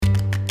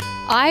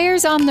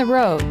Eyres on the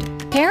Road,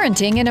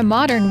 Parenting in a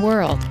Modern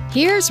World.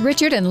 Here's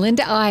Richard and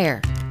Linda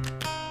Eyre.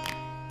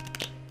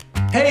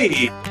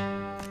 Hey,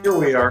 here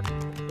we are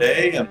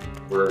today, and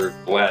we're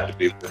glad to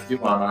be with you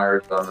on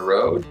Eyres on the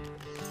Road.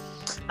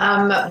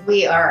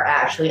 We are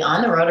actually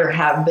on the road, or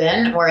have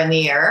been, or in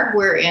the air.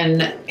 We're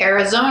in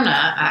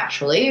Arizona,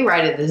 actually,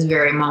 right at this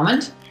very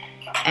moment.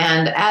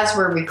 And as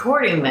we're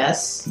recording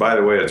this... By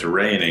the way, it's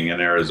raining in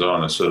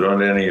Arizona, so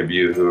don't any of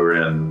you who are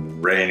in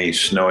rainy,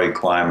 snowy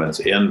climates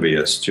envy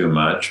us too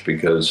much,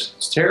 because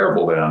it's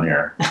terrible down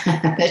here.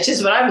 That's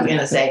just what I was going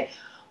to say.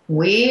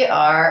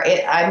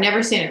 I've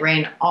never seen it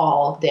rain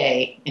all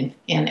day in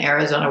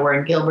Arizona. We're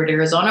in Gilbert,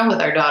 Arizona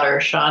with our daughter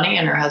Shawnee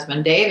and her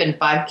husband Dave and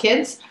 5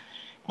 kids.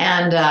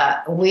 And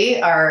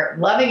we are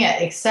loving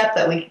it, except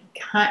that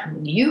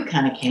you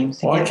kind of came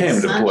to I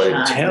came to play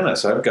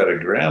tennis. I've got a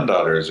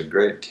granddaughter who's a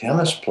great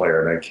tennis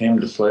player, and I came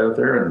to play with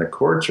her, and the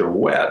courts are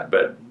wet.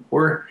 But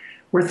we're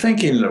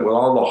thinking that with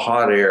all the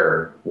hot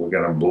air we're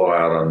going to blow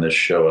out on this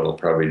show, it'll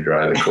probably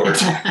dry the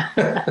courts.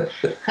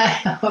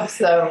 I hope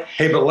so.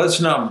 Hey, but let's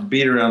not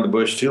beat around the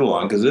bush too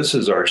long, because this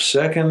is our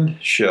second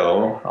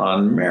show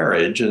on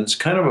marriage, and it's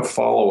kind of a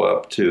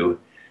follow-up to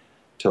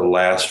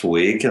last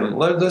week. And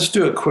let's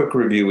do a quick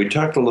review. We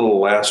talked a little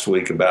last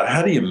week about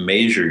how do you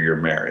measure your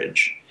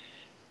marriage,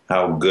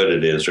 how good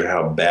it is or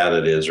how bad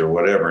it is or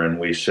whatever. And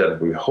we said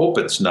we hope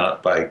it's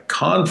not by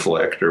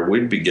conflict, or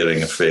we'd be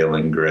getting a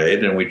failing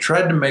grade. And we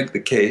tried to make the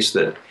case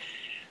that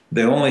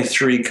the only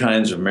 3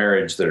 kinds of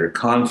marriage that are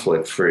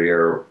conflict-free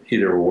are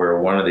either where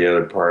one of the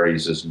other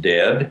parties is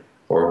dead,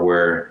 or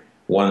where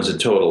one's a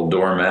total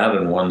doormat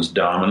and one's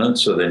dominant,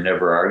 so they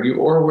never argue,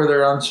 or where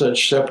they're on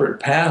such separate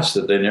paths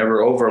that they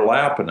never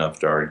overlap enough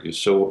to argue.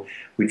 So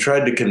we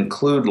tried to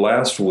conclude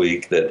last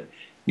week that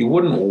you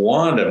wouldn't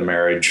want a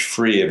marriage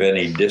free of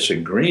any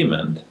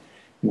disagreement.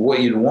 What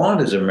you'd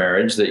want is a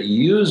marriage that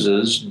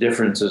uses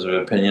differences of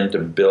opinion to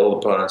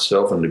build upon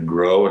itself and to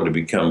grow and to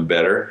become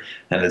better.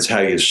 And it's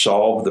how you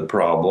solve the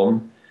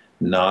problem,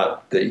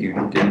 not that you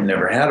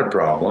never had a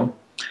problem.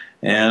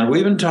 And we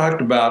even talked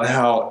about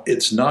how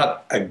it's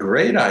not a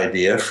great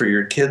idea for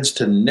your kids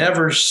to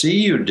never see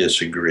you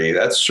disagree.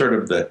 That's sort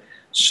of the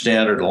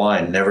standard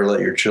line, never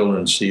let your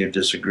children see you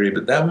disagree.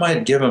 But that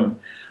might give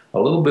them a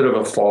little bit of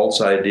a false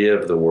idea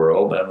of the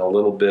world and a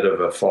little bit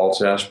of a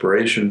false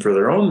aspiration for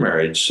their own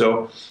marriage.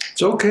 So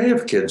it's okay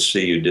if kids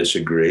see you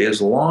disagree,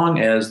 as long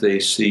as they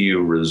see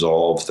you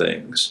resolve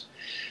things.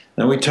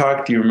 And we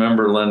talked, you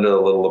remember, Linda,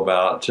 a little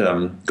about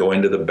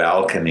going to the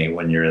balcony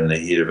when you're in the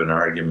heat of an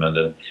argument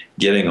and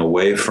getting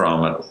away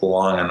from it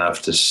long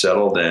enough to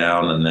settle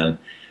down and then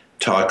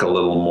talk a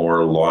little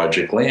more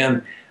logically.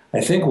 And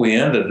I think we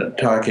ended up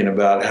talking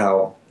about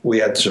how we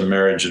had some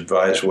marriage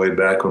advice way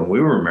back when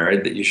we were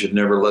married that you should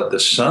never let the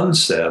sun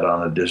set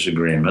on a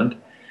disagreement.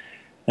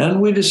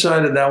 And we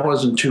decided that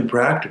wasn't too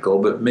practical,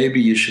 but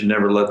maybe you should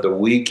never let the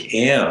week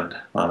end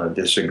on a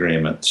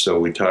disagreement. So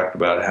we talked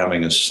about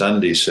having a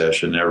Sunday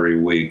session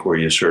every week where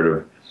you sort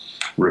of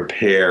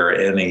repair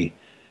any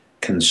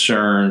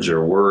concerns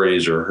or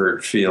worries or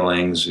hurt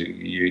feelings.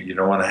 You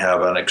don't want to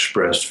have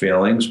unexpressed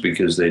feelings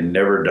because they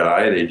never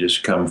die. They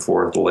just come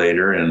forth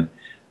later in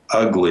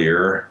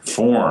uglier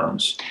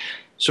forms.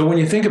 So when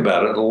you think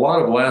about it, a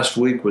lot of last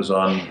week was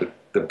on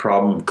the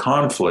problem of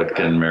conflict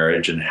in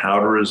marriage and how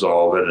to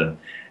resolve it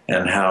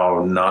and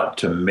how not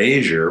to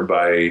measure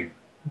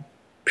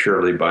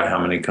purely by how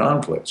many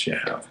conflicts you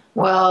have.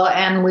 Well,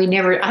 and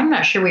I'm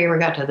not sure we ever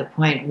got to the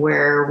point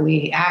where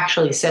we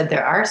actually said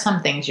there are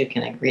some things you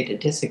can agree to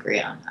disagree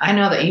on. I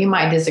know that you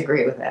might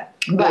disagree with that.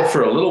 Well,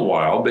 for a little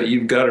while, but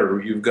you've got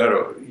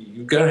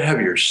to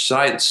have your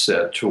sights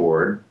set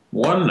toward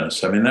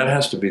oneness. I mean, that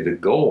has to be the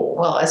goal.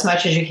 Well, as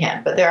much as you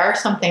can. But there are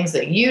some things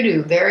that you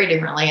do very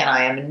differently, and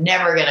I am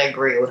never going to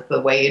agree with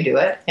the way you do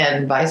it,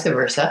 and vice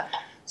versa.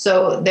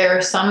 So there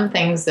are some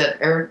things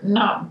that are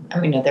not,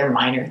 they're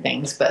minor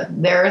things, but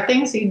there are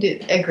things you do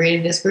agree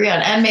to disagree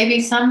on, and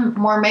maybe some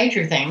more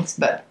major things,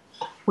 but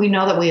we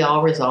know that we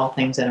all resolve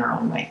things in our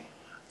own way.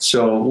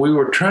 So we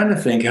were trying to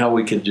think how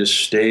we could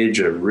just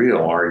stage a real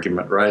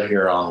argument right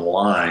here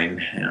online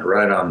and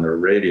right on the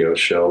radio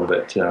show,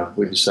 but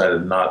we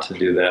decided not to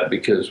do that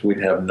because we'd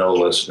have no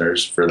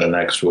listeners for the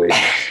next week.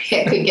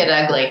 It could get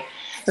ugly.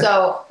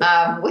 So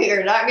we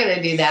are not going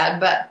to do that,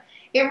 but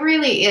it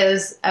really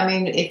is.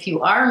 If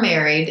you are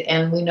married,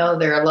 and we know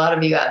there are a lot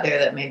of you out there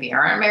that maybe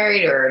aren't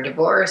married or are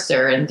divorced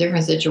or in a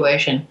different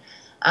situation,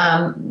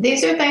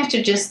 these are things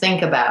to just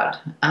think about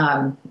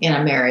in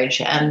a marriage.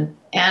 And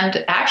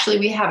actually,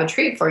 we have a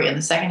treat for you in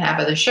the second half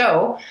of the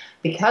show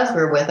because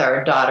we're with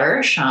our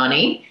daughter,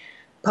 Shawnee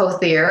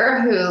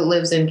Pothier, who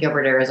lives in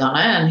Gilbert, Arizona,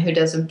 and who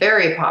does a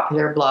very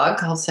popular blog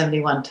called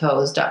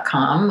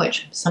 71toes.com,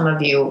 which some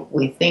of you,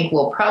 we think,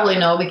 will probably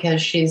know because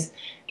she's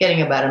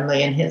getting about 1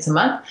 million hits a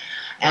month.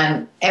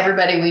 And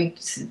everybody we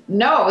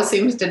know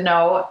seems to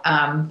know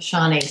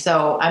Shawnee.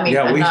 So,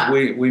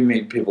 we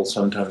meet people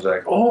sometimes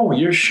like, oh,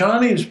 you're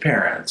Shawnee's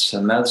parents.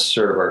 And that's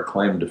sort of our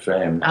claim to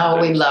fame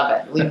nowadays. Oh, we love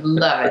it. We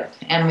love it.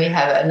 And we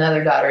have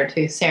another daughter,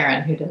 too,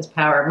 Saren, who does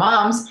Power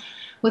Moms,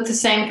 with the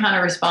same kind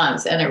of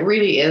response. And it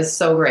really is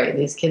so great.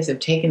 These kids have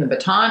taken the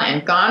baton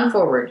and gone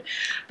forward.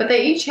 But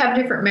they each have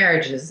different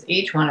marriages,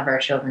 each one of our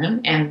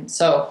children. And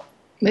so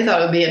we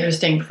thought it would be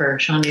interesting for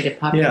Shawnee to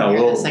pop in here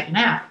in the second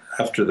half.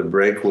 After the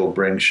break, we'll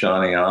bring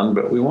Shawnee on.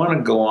 But we want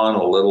to go on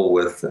a little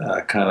with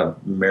kind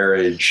of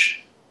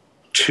Marriage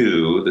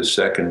 2, the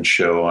second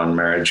show on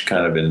marriage,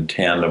 kind of in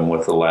tandem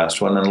with the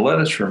last one. And let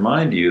us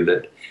remind you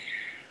that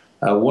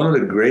one of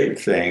the great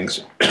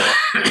things,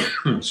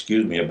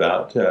 excuse me,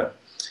 about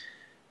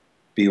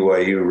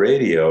BYU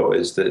Radio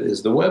is the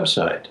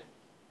website,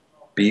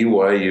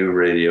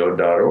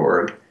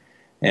 byuradio.org.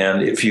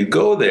 And if you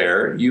go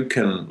there, you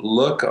can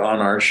look on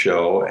our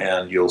show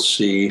and you'll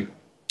see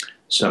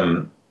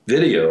some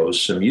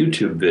videos, some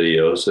YouTube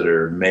videos that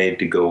are made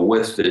to go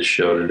with this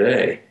show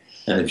today.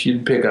 And if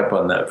you'd pick up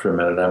on that for a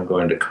minute, I'm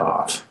going to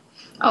cough.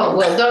 Oh,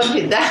 well, don't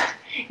do that.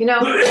 You know,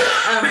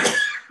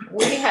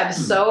 we have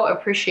so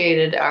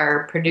appreciated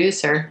our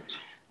producer,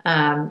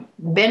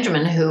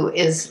 Benjamin, who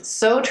is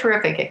so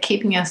terrific at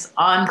keeping us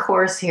on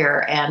course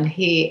here. And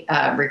he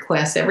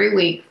requests every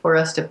week for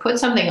us to put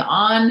something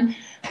on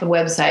the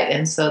website,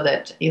 and so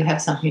that you have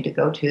something to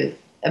go to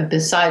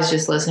besides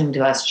just listening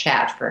to us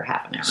chat for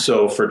half an hour.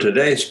 So for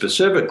today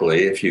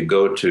specifically, if you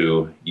go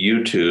to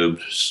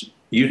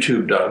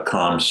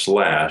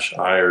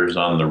youtube.com/Eyres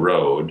on the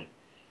Road,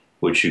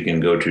 which you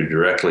can go to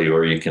directly,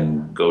 or you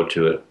can go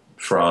to it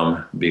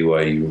from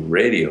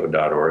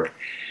byuradio.org,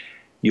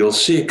 you'll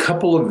see a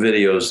couple of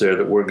videos there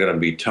that we're going to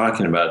be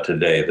talking about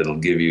today that'll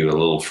give you a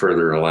little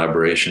further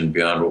elaboration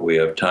beyond what we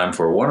have time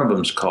for. One of them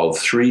is called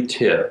 3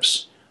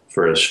 Tips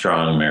for a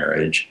Strong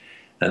Marriage,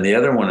 and the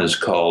other one is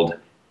called,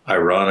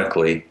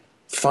 ironically,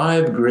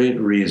 5 Great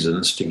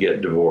Reasons to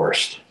Get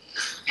Divorced.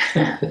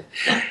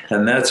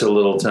 And that's a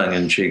little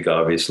tongue-in-cheek,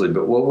 obviously,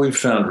 but what we've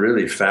found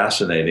really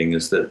fascinating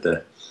is that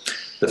the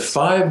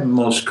 5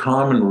 most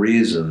common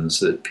reasons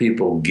that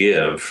people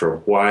give for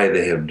why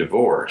they have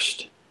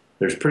divorced,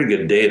 there's pretty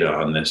good data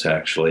on this,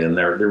 actually, and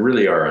there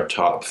really are a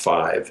top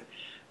 5.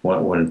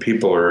 When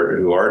people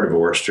who are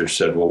divorced are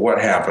said, well,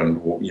 what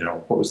happened? You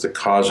know, what was the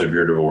cause of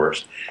your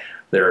divorce?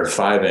 There are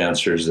 5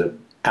 answers that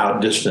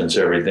outdistance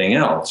everything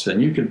else,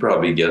 and you could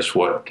probably guess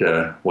what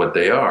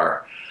they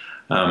are.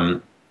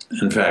 In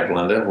fact,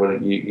 Linda,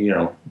 what do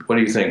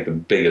you think the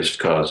biggest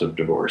cause of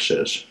divorce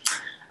is?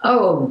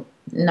 Oh,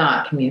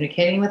 not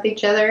communicating with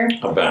each other.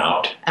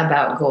 About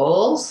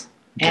goals.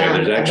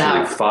 Okay, there's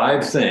actually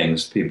 5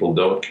 things people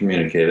don't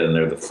communicate, and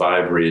they're the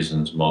 5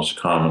 reasons most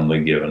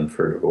commonly given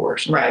for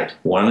divorce. Right.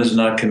 1 is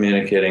not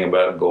communicating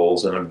about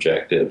goals and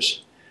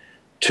objectives.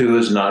 2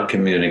 is not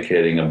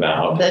communicating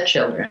about the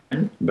children,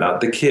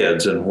 about the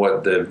kids, and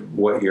what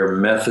your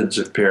methods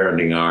of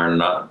parenting are,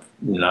 not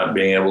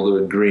being able to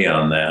agree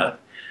on that.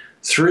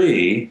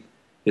 3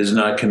 is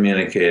not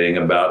communicating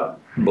about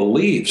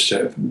beliefs,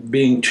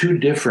 being too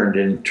different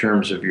in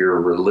terms of your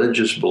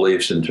religious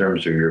beliefs, in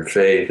terms of your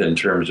faith, in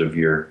terms of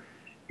your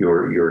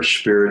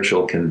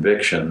spiritual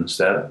convictions.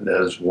 That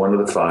is one of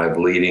the 5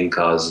 leading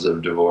causes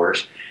of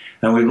divorce.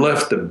 And we've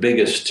left the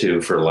biggest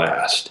 2 for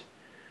last.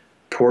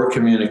 Poor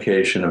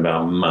communication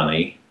about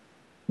money.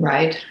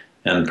 Right.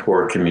 And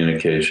poor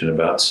communication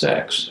about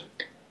sex.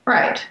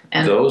 Right.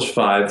 And those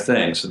 5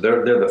 things,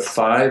 they're the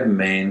 5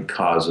 main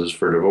causes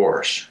for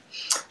divorce.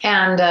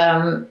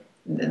 And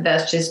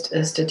that's just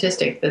a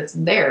statistic that's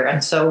there.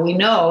 And so we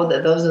know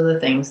that those are the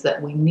things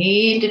that we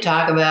need to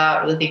talk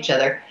about with each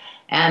other.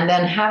 And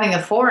then having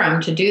a forum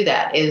to do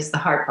that is the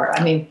hard part.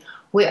 I mean,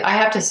 I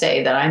have to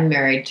say that I'm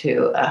married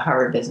to a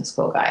Harvard Business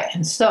School guy.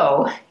 And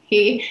so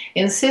he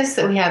insists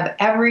that we have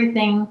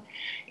everything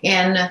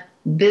in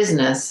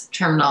business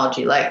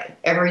terminology. Like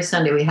every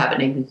Sunday we have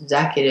an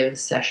executive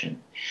session.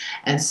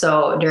 And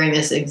so during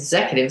this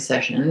executive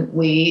session,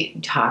 we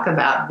talk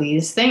about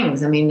these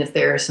things. I mean, if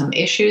there are some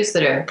issues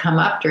that have come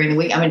up during the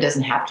week, I mean, it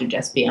doesn't have to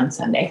just be on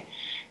Sunday.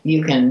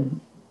 You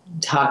can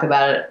talk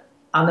about it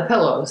on the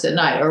pillows at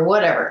night or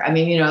whatever. I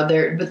mean, you know,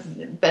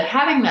 but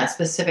having that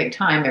specific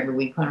time every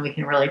week when we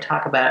can really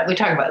talk about it. We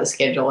talk about the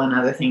schedule and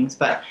other things,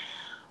 but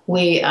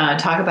we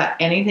talk about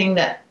anything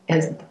that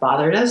has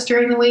bothered us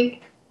during the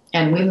week.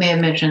 And we may have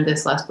mentioned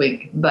this last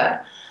week,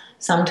 but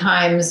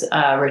sometimes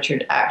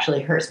Richard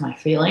actually hurts my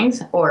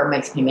feelings or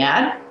makes me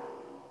mad.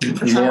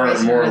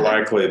 More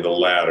likely the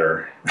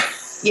latter.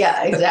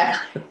 Yeah,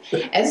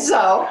 exactly. And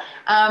so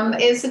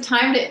it's the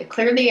time to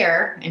clear the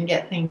air and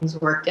get things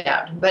worked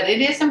out. But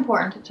it is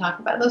important to talk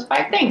about those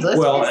 5 things.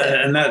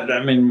 And that,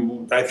 I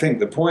mean, I think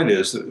the point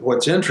is that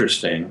what's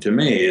interesting to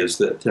me is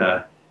that,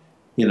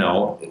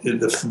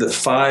 the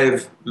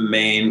 5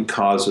 main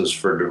causes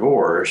for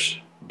divorce,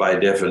 by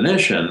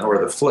definition, or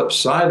the flip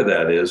side of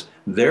that is,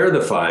 they're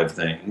the 5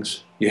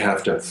 things you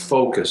have to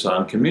focus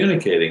on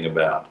communicating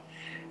about.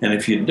 And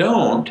if you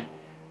don't,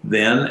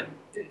 then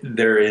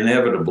there are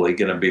inevitably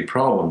going to be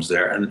problems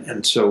there.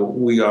 And so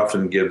we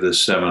often give this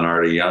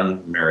seminar to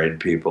young married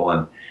people,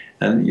 and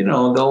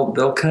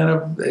they'll kind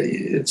of,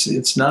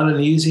 it's not an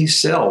easy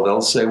sell.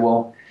 They'll say,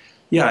 well,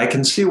 Yeah, I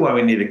can see why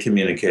we need to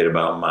communicate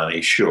about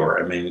money.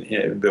 Sure, I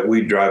mean, but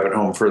we drive it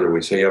home further.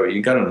 We say, yeah, but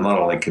you got to not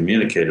only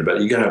communicate about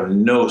it, you got to have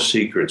no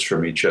secrets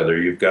from each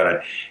other. You've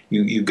got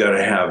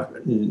to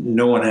have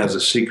no one has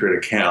a secret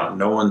account.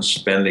 No one's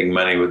spending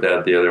money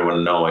without the other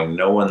one knowing.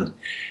 No one.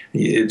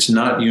 It's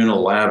not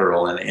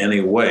unilateral in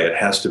any way. It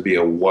has to be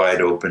a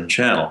wide open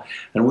channel,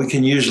 and we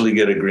can usually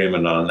get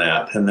agreement on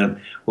that. And then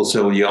we'll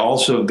say, well, you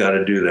also got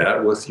to do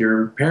that with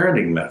your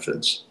parenting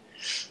methods.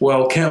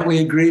 Well, can't we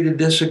agree to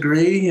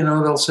disagree? You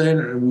know, they'll say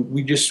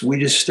we just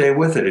stay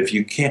with it. If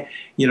you can't,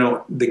 you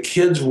know, the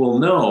kids will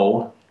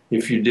know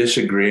if you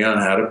disagree on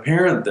how to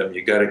parent them.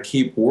 You got to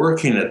keep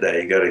working at that.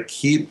 You got to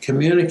keep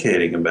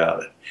communicating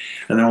about it.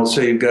 And then we'll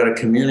say you've got to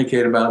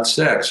communicate about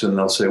sex, and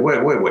they'll say,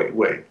 wait,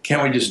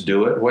 can't we just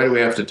do it? Why do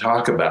we have to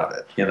talk about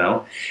it? You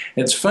know,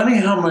 it's funny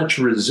how much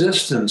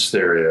resistance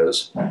there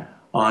is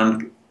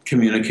on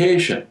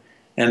communication.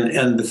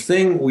 And the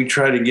thing we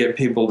try to get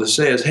people to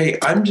say is, hey,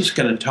 I'm just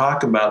going to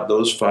talk about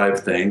those 5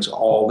 things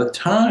all the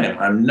time.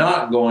 I'm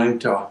not going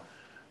to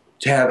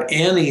have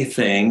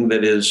anything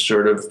that is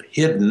sort of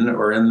hidden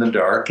or in the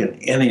dark in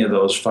any of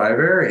those 5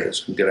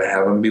 areas. We're going to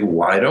have them be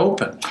wide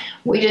open.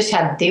 We just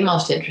had the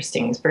most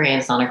interesting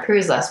experience on a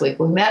cruise last week.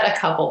 We met a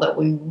couple that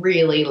we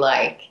really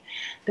like.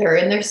 They're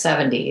in their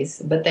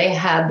 70s, but they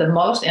had the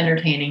most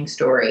entertaining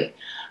story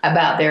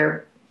about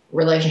their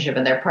relationship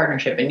and their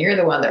partnership. And you're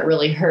the one that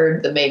really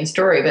heard the main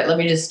story. But let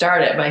me just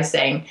start it by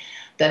saying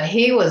that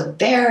he was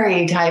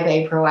very type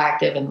A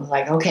proactive and was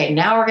like, okay,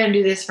 now we're going to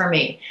do this for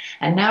me.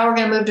 And now we're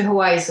going to move to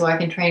Hawaii so I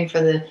can train for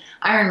the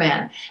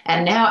Ironman.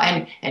 And now,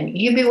 and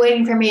you be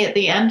waiting for me at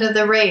the end of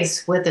the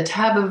race with a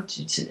tub of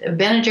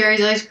Ben &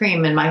 Jerry's ice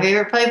cream and my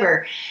favorite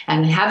flavor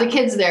and have the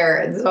kids there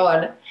and so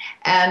on.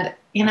 And,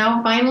 you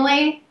know,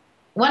 finally,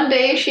 one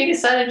day she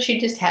decided she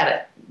just had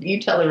it.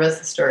 You tell the rest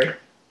of the story.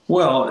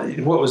 Well,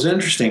 what was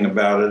interesting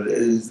about it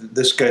is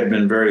this guy had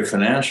been very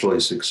financially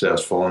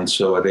successful, and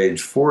so at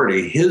age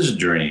 40, his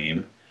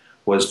dream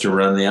was to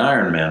run the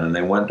Ironman. And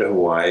they went to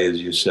Hawaii,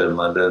 as you said,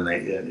 Linda,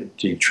 and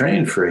he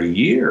trained for a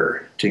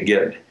year to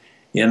get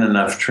in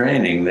enough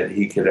training that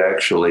he could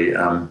actually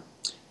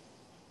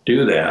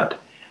do that.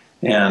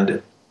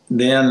 And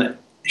then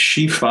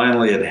she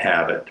finally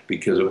had it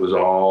because it was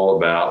all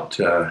about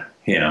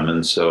him.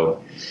 And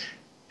so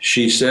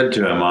she said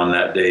to him on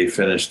that day he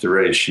finished the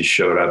race, she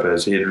showed up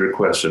as he had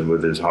requested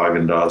with his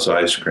Haagen-Dazs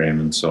ice cream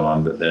and so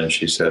on. But then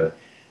she said,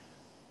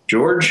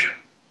 George,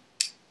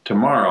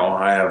 tomorrow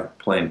I have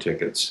plane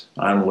tickets.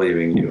 I'm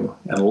leaving you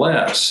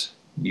unless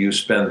you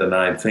spend the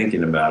night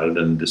thinking about it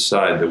and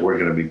decide that we're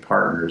going to be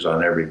partners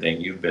on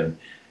everything. You've been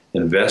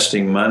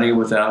investing money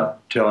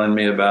without telling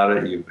me about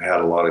it. You've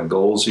had a lot of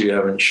goals you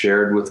haven't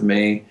shared with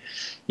me.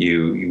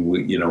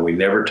 You know, we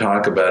never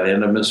talk about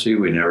intimacy.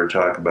 We never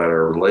talk about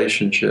our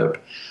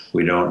relationship.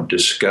 We don't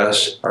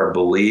discuss our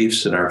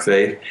beliefs and our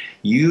faith.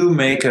 You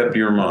make up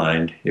your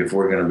mind if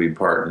we're going to be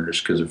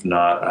partners, because if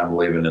not, I'm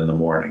leaving in the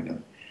morning.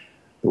 And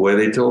the way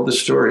they told the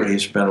story, he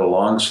spent a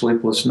long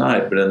sleepless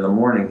night, but in the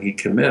morning he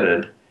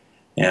committed,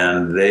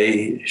 and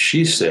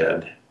she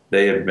said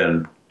they had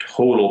been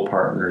total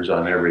partners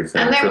on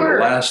everything for the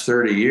last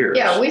 30 years.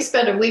 Yeah, we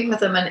spent a week with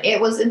them, and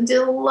it was a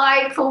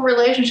delightful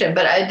relationship,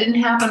 but it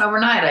didn't happen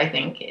overnight, I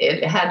think.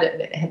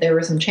 There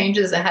were some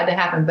changes that had to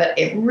happen, but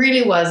it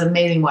really was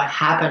amazing what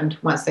happened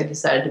once they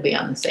decided to be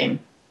on the same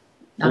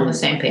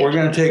page. We're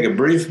going to take a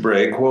brief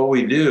break. What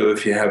we do,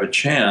 if you have a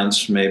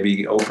chance,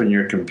 maybe open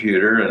your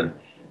computer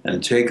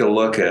and take a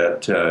look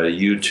at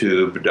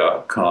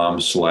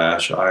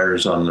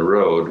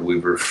youtube.com/IresOnTheRoad.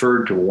 We've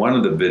referred to one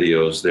of the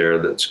videos there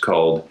that's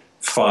called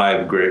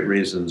 5 Great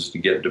Reasons to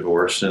Get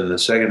Divorced. In the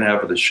second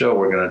half of the show,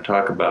 we're going to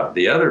talk about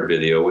the other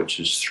video, which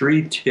is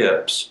 3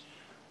 tips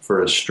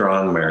for a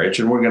strong marriage.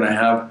 And we're going to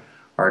have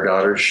our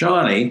daughter,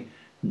 Shawnee,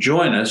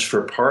 join us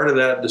for part of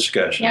that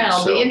discussion. Yeah,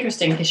 it'll be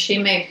interesting because she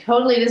may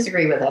totally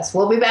disagree with us.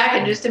 We'll be back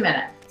in just a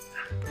minute.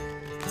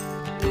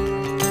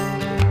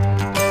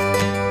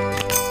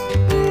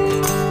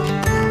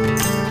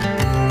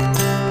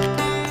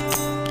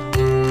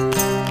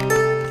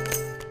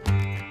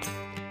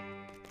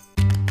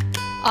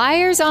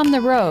 Eyres on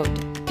the Road,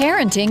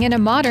 Parenting in a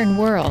Modern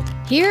World.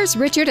 Here's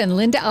Richard and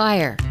Linda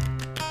Eyre.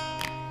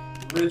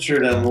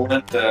 Richard and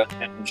Linda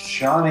and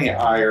Shawnee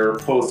Eyre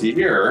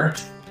Pothier.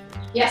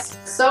 Yes,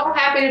 so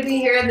happy to be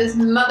here. This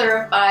mother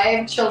of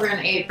 5 children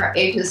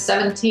ages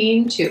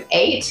 17 to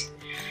 8,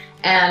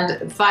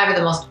 and 5 of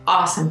the most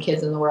awesome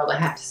kids in the world, I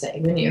have to say.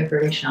 Wouldn't you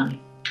agree,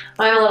 Shawnee?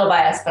 I'm a little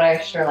biased, but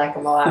I sure like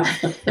them a lot.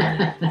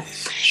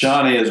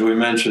 Shawnee, as we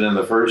mentioned in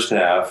the first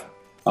half,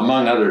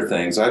 among other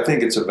things, I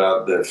think it's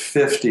about the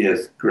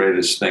 50th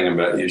greatest thing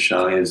about you,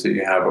 Shawnee, is that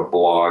you have a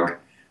blog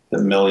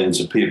that millions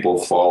of people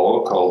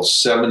follow called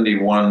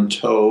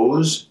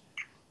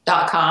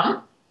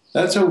 71toes.com.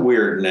 That's a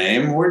weird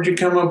name. Where'd you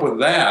come up with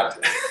that?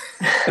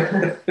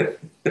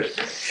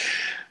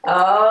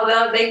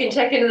 Oh, they can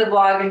check into the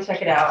blog and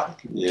check it out.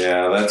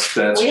 Yeah, that's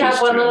we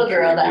have one little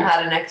girl that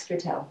had an extra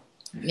toe.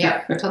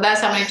 Yeah, so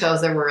that's how many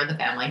toes there were in the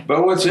family.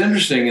 But what's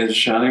interesting is,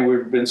 Shawnee,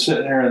 we've been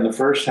sitting here in the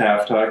first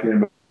half talking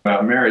about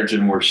about marriage,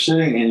 and we're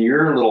sitting in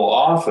your little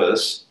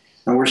office,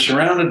 and we're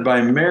surrounded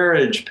by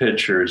marriage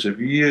pictures of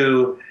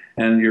you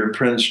and your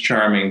Prince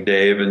Charming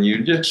Dave, and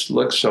you just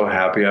look so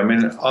happy. I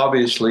mean,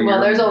 obviously.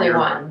 Well, there's only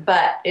one,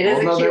 but it is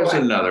a cute there's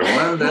one. another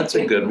one. That's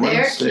a good one.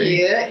 They're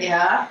cute,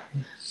 yeah.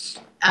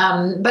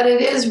 But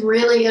it is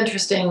really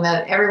interesting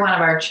that every one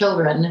of our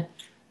children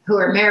who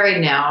are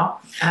married now,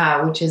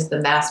 which is the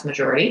vast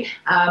majority,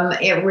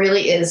 it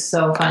really is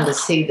so fun to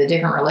see the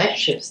different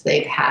relationships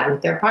they've had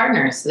with their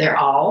partners. They're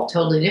all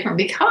totally different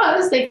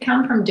because they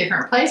come from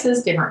different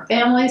places, different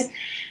families,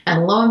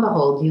 and lo and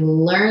behold, you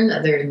learn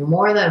that there's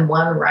more than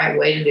one right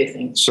way to do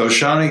things. So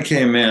Shawnee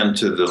came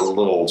into the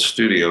little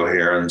studio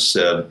here and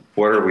said,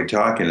 "What are we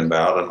talking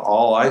about?" And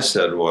all I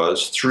said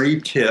was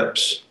 3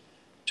 tips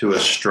to a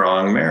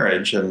strong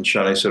marriage. And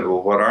Shawnee said,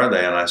 "Well, what are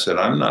they?" And I said,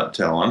 "I'm not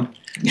telling."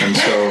 And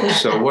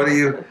so what do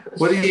you,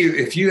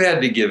 if you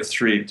had to give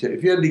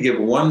if you had to give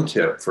one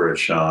tip for a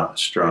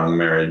strong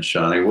marriage,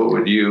 Shawnee, what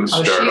would you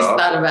start off? She's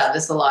thought about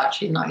this a lot.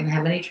 She's not going to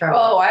have any trouble.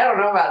 Oh, I don't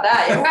know about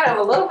that. You're kind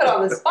of a little bit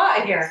on the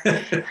spot here.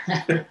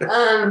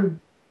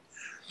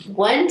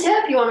 One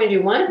tip? You want me to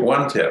do one?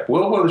 One tip.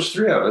 Well, there's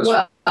 3 of us.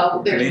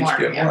 Well, there's each more.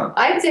 get Yeah. one.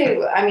 I'd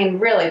say, I mean,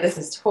 really, this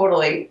is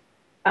totally.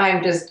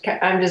 I'm just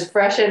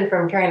fresh in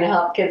from trying to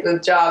help kids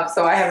with jobs,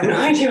 so I have no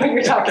idea what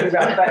you're talking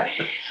about. But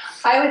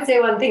I would say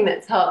one thing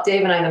that's helped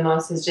Dave and I the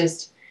most is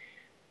just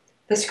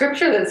the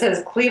scripture that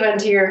says cleave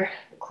unto your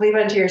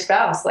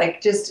spouse.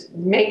 Like, just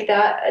make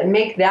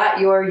that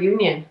your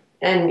union.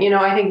 And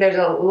I think I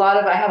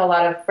have a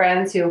lot of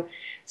friends who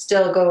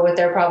still go with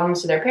their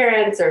problems to their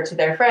parents or to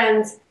their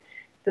friends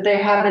that they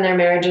have in their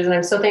marriages. And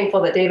I'm so thankful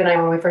that Dave and I,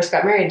 when we first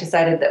got married,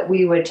 decided that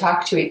we would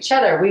talk to each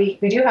other. We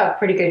do have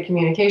pretty good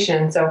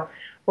communication, so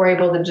we're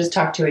able to just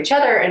talk to each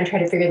other and try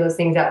to figure those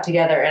things out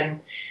together.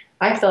 And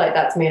I feel like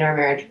that's made our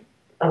marriage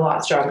a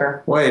lot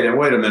stronger. Wait a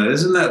minute.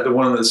 Isn't that the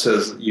one that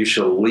says you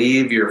shall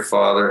leave your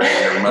father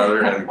and your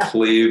mother and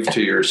cleave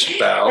to your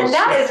spouse? And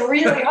that is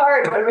really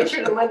hard when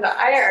Richard and Linda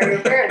Iyer are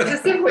your parents.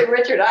 Just simply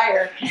Richard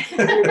Iyer,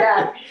 your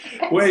dad.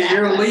 Wait,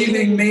 you're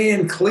leaving me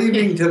and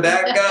cleaving to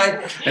that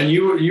guy? And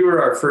you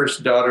were our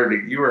first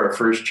you were our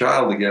first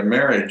child to get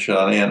married,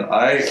 Shawnee, and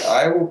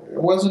it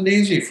wasn't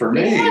easy for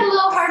me. We had a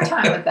little hard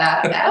time with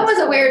that.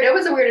 It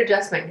was a weird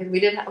adjustment because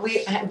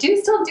we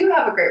still do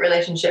have a great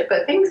relationship,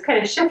 but things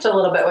kind of shift a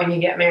little bit when you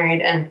get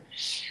married. And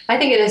I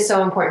think it is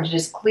so important to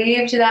just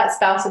cleave to that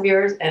spouse of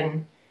yours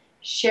and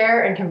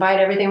share and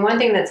confide everything. One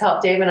thing that's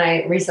helped Dave and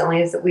I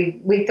recently is that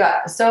we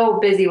got so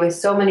busy with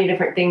so many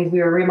different things. We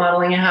were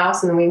remodeling a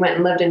house, and then we went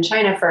and lived in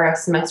China for a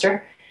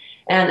semester,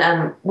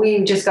 and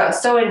we just got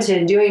so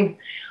into doing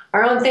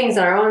our own things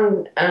and our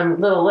own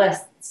little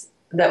lists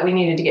that we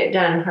needed to get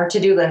done, our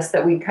to-do list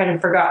that we kind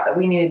of forgot that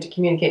we needed to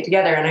communicate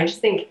together. And I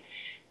just think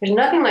there's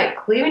nothing like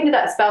cleaving to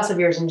that spouse of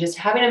yours and just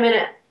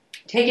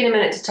taking a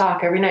minute to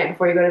talk every night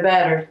before you go to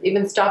bed, or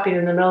even stopping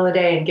in the middle of the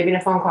day and giving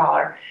a phone call,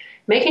 or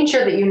making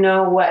sure that you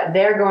know what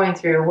they're going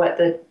through, what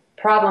the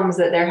problems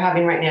that they're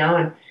having right now,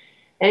 and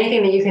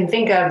anything that you can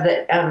think of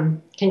that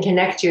can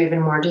connect you even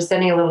more. Just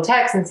sending a little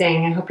text and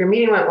saying, "I hope your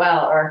meeting went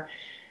well," or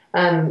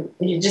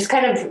you just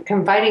kind of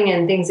confiding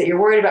in things that you're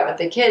worried about with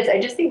the kids. I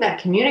just think that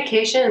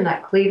communication and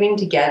that cleaving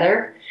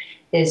together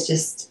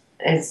is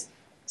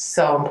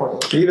so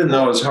important. Even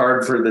though it's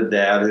hard for the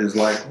dad who's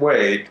like,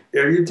 "Wait,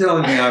 are you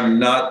telling me I'm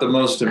not the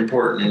most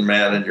important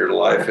man in your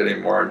life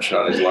anymore?" And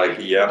Shawnee's like,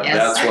 "Yep, Yes.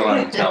 That's what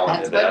I'm telling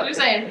That's you." what you're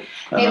saying.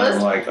 And Hey,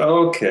 I'm like,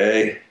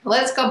 "Okay."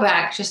 Let's go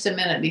back just a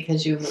minute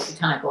because you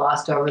kind of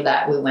glossed over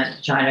that. We went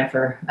to China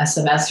for a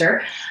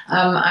semester.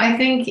 I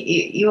think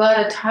you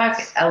ought to talk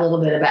a little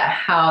bit about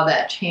how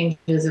that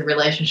changes a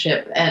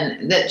relationship,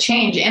 and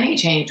any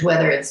change,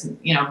 whether it's,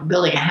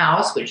 building a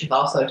house, which you've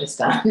also just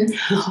done,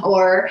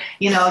 or,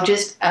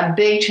 just a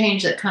big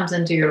change that comes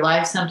into your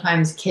life.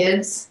 Sometimes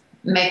kids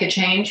make a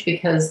change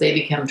because they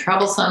become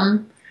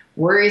troublesome,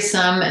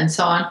 worrisome, and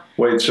so on.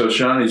 Wait, so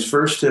Shawnee's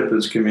first tip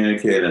is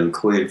communicate and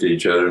cleave to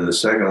each other, and the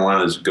second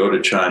one is go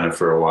to China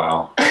for a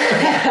while.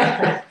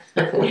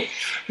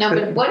 No,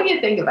 but what do you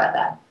think about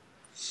that?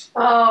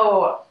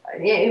 Oh,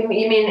 you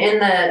mean in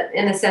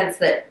the sense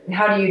that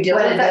how do you deal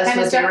What with it that does kind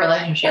of with stuff? your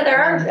relationship?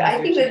 Yeah,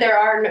 I think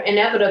that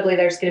inevitably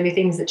there's going to be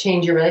things that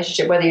change your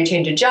relationship, whether you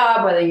change a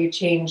job, whether you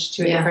change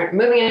to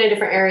moving in a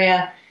different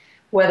area,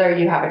 whether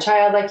you have a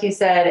child, like you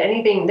said,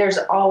 anything. There's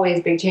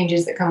always big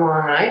changes that come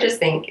along, and I just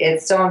think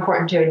it's so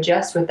important to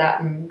adjust with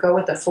that and go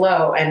with the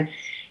flow. And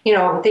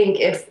think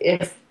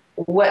if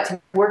what's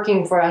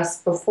working for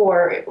us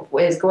before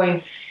is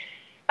going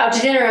out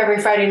to dinner every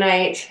Friday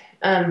night,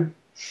 and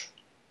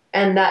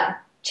that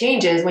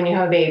changes when you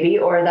have a baby,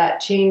 or that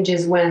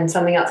changes when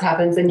something else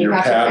happens, and you Your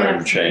have pattern to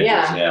kind of changes.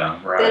 Yeah,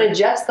 right. Then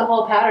adjust the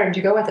whole pattern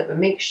to go with it, but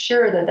make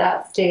sure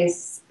that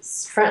stays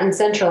front and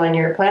central in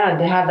your plan,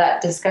 to have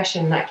that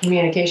discussion, that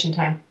communication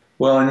time.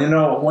 Well,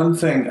 and one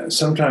thing,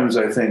 sometimes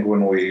I think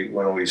when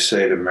we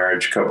say to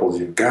marriage couples,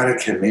 you've got to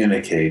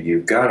communicate,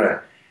 you've got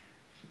to,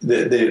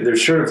 they're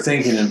sort of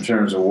thinking in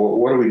terms of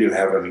what do we do?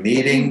 Have a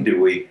meeting?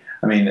 Do we?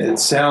 I mean, it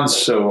sounds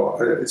so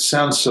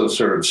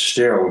sort of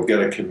sterile. We've got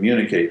to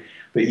communicate,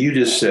 But you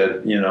just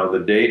said,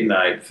 the date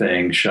night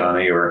thing,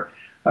 Shawnee,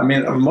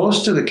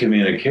 most of the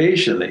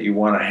communication that you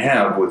want to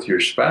have with your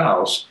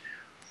spouse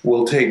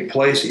will take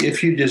place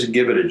if you just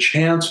give it a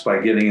chance by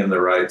getting in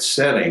the right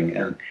setting.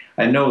 And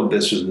I know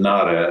this is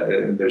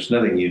there's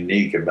nothing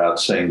unique about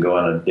saying go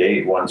on a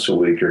date once a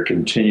week or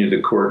continue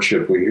the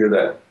courtship. We hear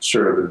that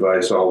sort of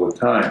advice all the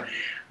time.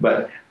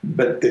 But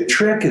the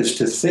trick is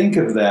to think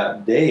of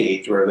that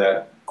date or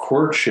that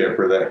courtship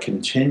or that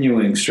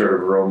continuing sort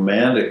of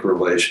romantic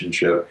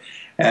relationship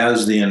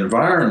as the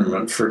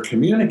environment for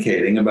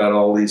communicating about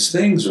all these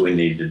things we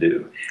need to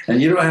do.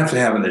 And you don't have to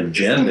have an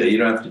agenda. You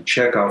don't have to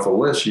check off a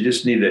list. You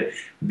just need to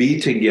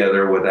be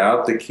together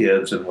without the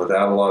kids and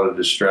without a lot of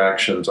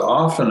distractions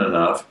often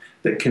enough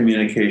that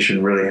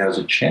communication really has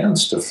a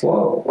chance to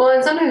flow. Well,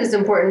 and sometimes it's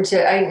important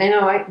to, I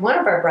know one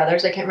of our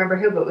brothers, I can't remember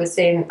who, but was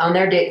saying on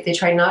their date, they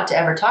try not to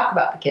ever talk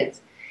about the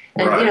kids.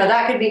 And, right.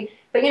 That could be,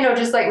 but,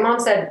 just like Mom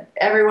said,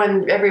 every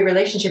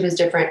relationship is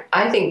different.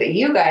 I think that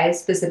you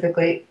guys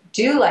specifically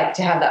do like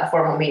to have that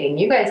formal meeting.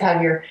 You guys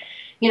have your,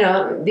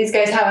 these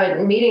guys have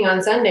a meeting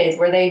on Sundays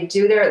where they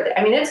do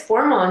it's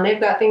formal and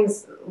they've got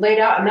things laid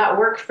out, and that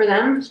worked for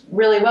them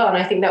really well. And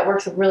I think that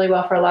works really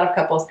well for a lot of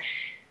couples.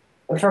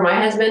 For my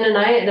husband and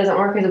I, it doesn't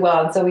work as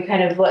well. And so we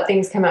kind of let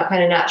things come out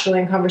kind of naturally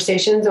in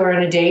conversations or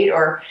in a date,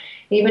 or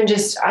even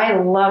just, I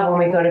love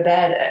when we go to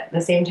bed at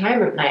the same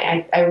time at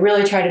night. I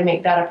really try to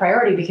make that a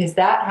priority because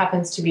that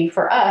happens to be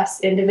for us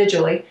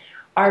individually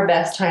our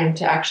best time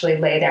to actually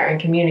lay there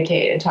and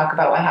communicate and talk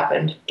about what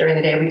happened during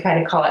the day. We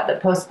kind of call it the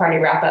post-party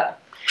wrap-up.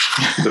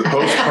 The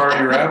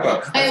post-party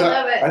wrap-up. I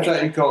love it. I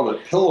thought you called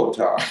it pillow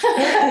talk.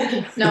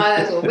 No,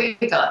 that's what we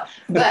call it.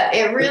 But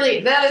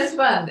that is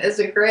fun. It's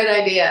a great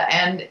idea.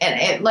 And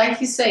it,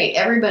 like you say,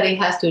 everybody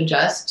has to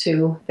adjust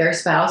to their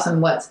spouse and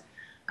what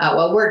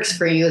works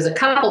for you as a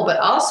couple, but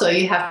also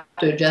you have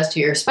to adjust to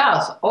your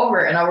spouse over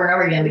and over and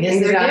over again because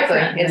they're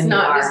different. It's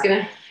not just going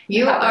to...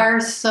 We are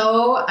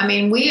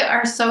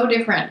so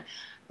different.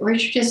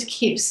 Richard just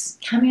keeps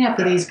coming up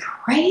with these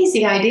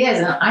crazy ideas,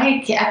 and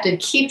I have to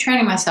keep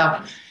training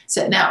myself.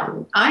 So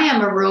now, I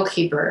am a rule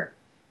keeper.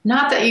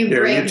 Not that you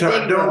break big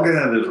rules. Don't get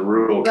into this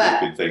rule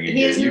keeping thing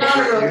again. You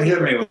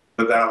hit me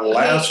with that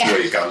last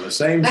week on the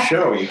same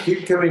show. You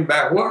keep coming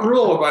back. What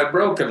rule have I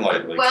broken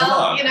lately? Well, come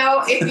on.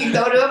 If you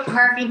go to a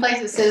parking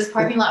place that says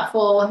parking lot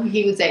full,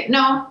 he would say,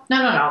 no.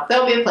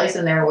 There'll be a place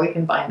in there where we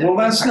can find it. Well,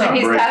 that's not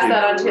breaking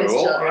the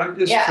rule.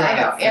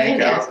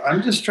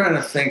 I'm just trying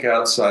to think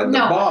outside the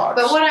box.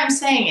 But what I'm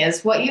saying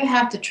is what you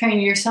have to train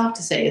yourself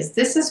to say is,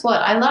 this is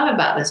what I love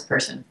about this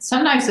person.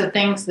 Sometimes the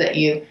things that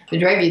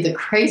drive you the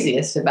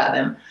craziest about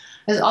them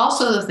is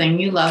also the thing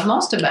you love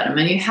most about them.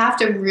 And you have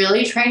to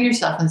really train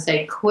yourself and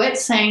say, quit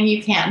saying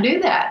you can't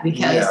do that,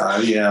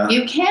 because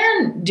you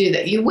can do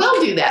that. You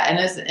will do that.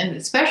 And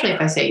especially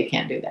if I say you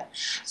can't do that.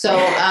 So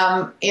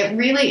it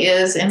really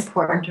is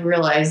important to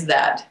realize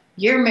that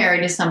you're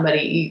married to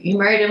somebody. You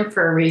married him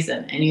for a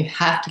reason, and you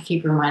have to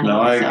keep reminding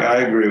yourself.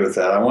 I agree with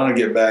that. I want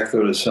to get back,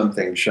 though, to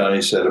something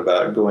Shawnee said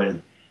about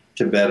going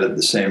to bed at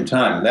the same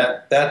time.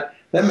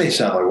 That may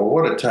sound like, well,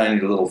 what a tiny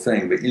little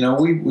thing. But,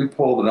 we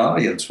polled an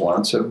audience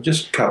once of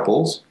just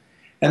couples,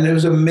 and it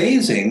was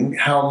amazing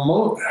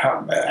how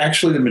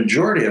actually the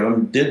majority of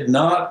them did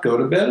not go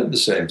to bed at the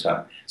same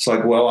time. It's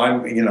like, well, I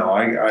get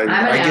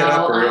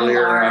up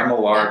earlier, I'm a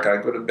lark, I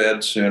go to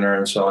bed sooner,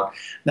 and so on.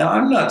 Now,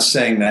 I'm not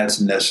saying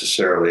that's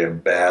necessarily a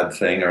bad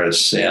thing or a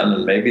sin,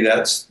 and maybe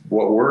that's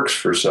what works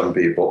for some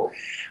people.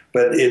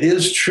 But it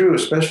is true,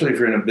 especially if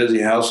you're in a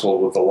busy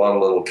household with a lot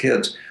of little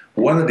kids,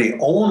 one of the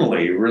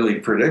only really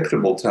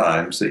predictable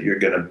times that you're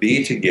going to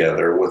be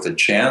together with a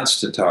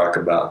chance to talk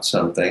about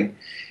something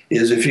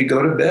is if you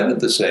go to bed at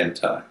the same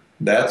time.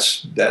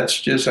 That's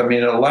just,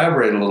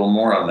 elaborate a little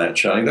more on that,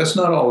 Shawnee. That's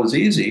not always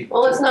easy.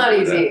 Well, it's not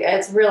easy.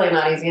 It's really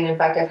not easy. And in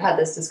fact, I've had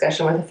this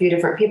discussion with a few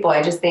different people.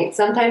 I just think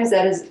sometimes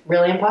that is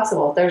really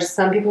impossible. There's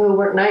some people who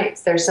work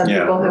nights. There's some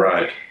people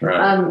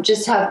who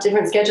just have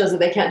different schedules that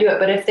they can't do it.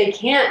 But if they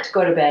can't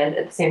go to bed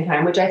at the same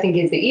time, which I think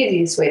is the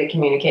easiest way to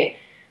communicate,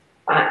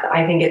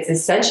 I think it's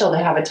essential to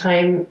have a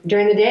time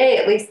during the day,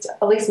 at least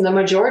in the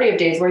majority of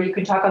days, where you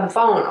can talk on the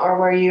phone or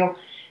where you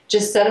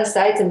just set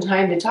aside some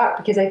time to talk.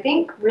 Because I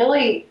think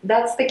really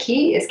that's the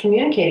key, is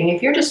communicating.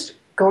 If you're just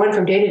going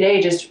from day to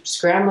day, just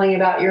scrambling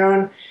about your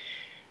own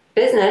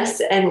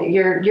business, and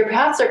your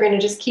paths are going to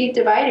just keep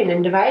dividing,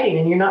 and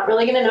you're not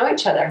really going to know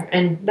each other.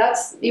 And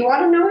you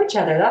want to know each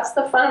other. That's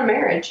the fun of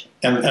marriage.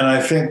 And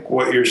I think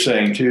what you're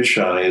saying too,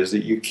 Shawnee, is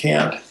that you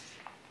can't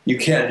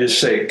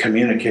just say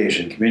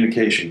communication.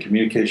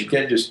 You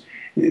can't just,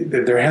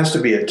 there has to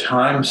be a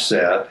time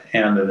set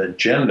and an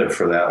agenda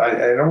for that.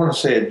 I don't want to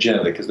say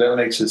agenda, because that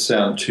makes it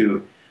sound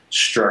too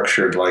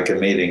structured like a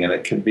meeting. And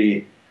it could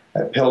be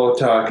a pillow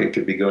talk. It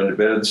could be going to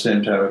bed at the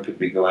same time. It could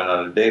be going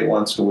on a date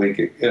once a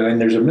week.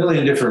 There's a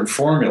million different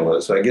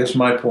formulas. I guess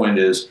my point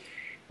is,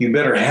 you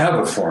better have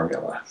a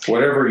formula,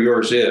 whatever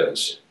yours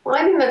is. Well,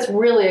 I think that's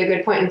really a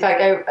good point. In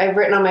fact, I've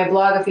written on my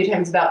blog a few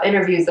times about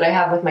interviews that I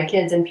have with my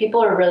kids, and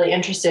people are really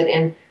interested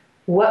in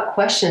what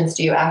questions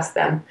do you ask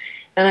them.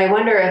 And I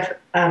wonder if,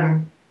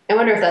 and I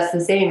wonder if that's the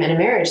same in a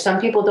marriage.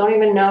 Some people don't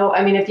even know.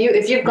 I mean, if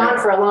you've gone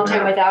for a long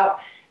time without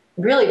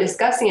really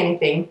discussing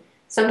anything,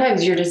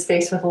 sometimes you're just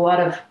faced with a lot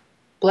of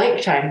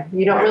blank time.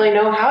 You don't really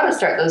know how to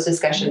start those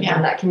discussions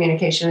and that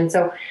communication. And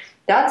so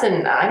that's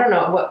I don't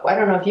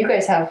know if you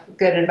guys have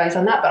good advice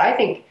on that, but I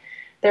think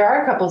there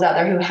are couples out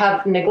there who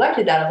have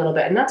neglected that a little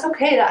bit, and that's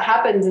okay. That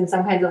happens in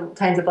some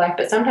times of life,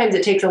 but sometimes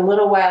it takes a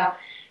little while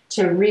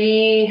to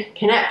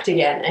reconnect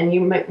again, and you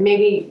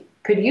maybe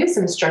could use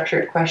some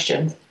structured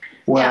questions.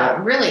 Well,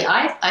 yeah, really,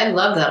 I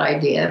love that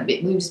idea.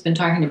 We've just been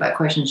talking about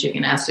questions you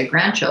can ask the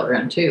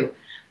grandchildren too,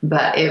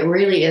 but it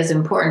really is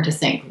important to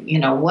think,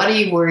 what are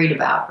you worried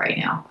about right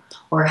now?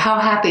 Or how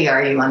happy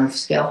are you on a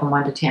scale from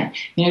 1 to 10?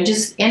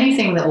 Just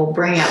anything that will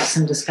bring out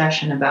some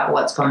discussion about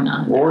what's going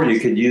on. Or you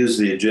could use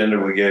the agenda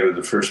we gave at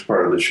the first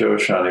part of the show,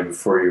 Shawnee,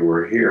 before you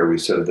were here. We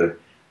said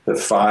the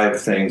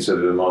 5 things that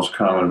are the most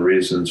common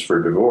reasons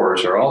for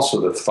divorce are also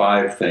the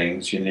 5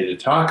 things you need to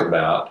talk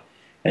about.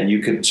 And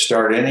you could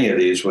start any of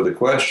these with a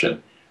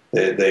question.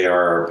 They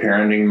are our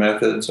parenting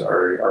methods,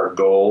 our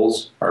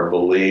goals, our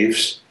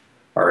beliefs,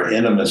 our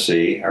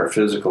intimacy, our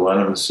physical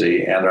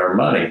intimacy, and our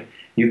money.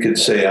 You could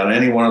say on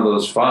any one of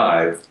those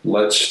 5,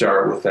 let's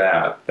start with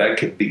that. That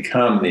could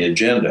become the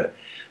agenda.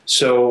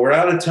 So we're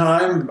out of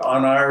time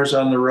on Ours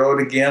on the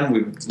Road again.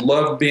 We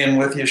love being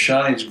with you,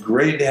 Shawnee. It's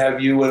great to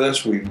have you with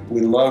us. We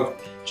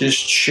love just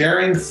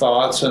sharing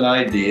thoughts and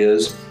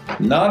ideas,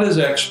 not as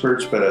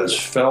experts, but as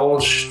fellow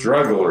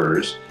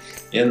strugglers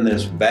in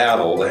this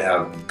battle to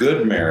have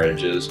good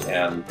marriages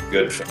and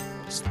good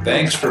families.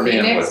 Thanks for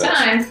being with us. See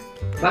you next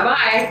time.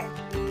 Bye-bye.